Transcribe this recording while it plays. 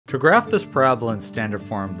To graph this parabola in standard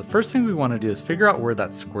form, the first thing we want to do is figure out where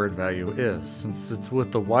that squared value is. Since it's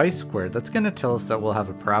with the y squared, that's going to tell us that we'll have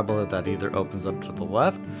a parabola that either opens up to the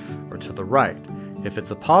left or to the right. If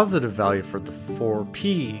it's a positive value for the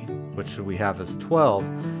 4p, which we have as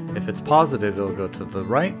 12, if it's positive, it'll go to the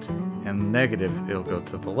right, and negative, it'll go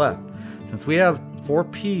to the left. Since we have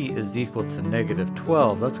 4p is equal to negative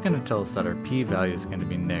 12, that's going to tell us that our p value is going to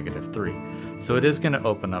be negative 3. So it is going to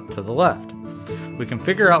open up to the left. We can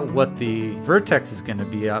figure out what the vertex is going to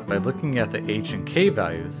be at by looking at the h and k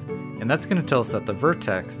values, and that's going to tell us that the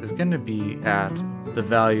vertex is going to be at the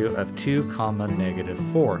value of 2, negative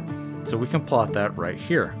 4. So we can plot that right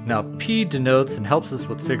here. Now p denotes and helps us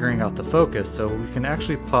with figuring out the focus, so we can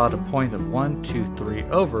actually plot a point of 1, 2, 3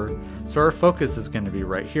 over, so our focus is going to be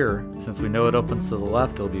right here. Since we know it opens to the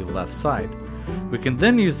left, it'll be left side. We can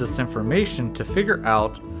then use this information to figure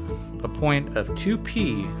out a point of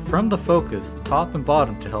 2p from the focus, top and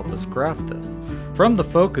bottom, to help us graph this. From the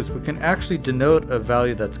focus, we can actually denote a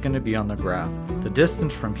value that's going to be on the graph. The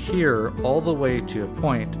distance from here all the way to a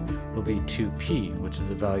point will be 2p, which is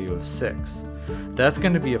a value of 6. That's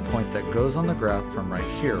going to be a point that goes on the graph from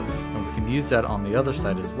right here, and we can use that on the other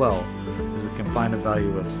side as well, as we can find a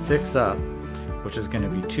value of 6 up, which is going to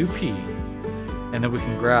be 2p, and then we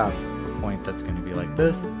can graph a point that's going to be like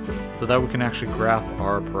this, so that we can actually graph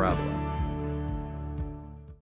our parabola.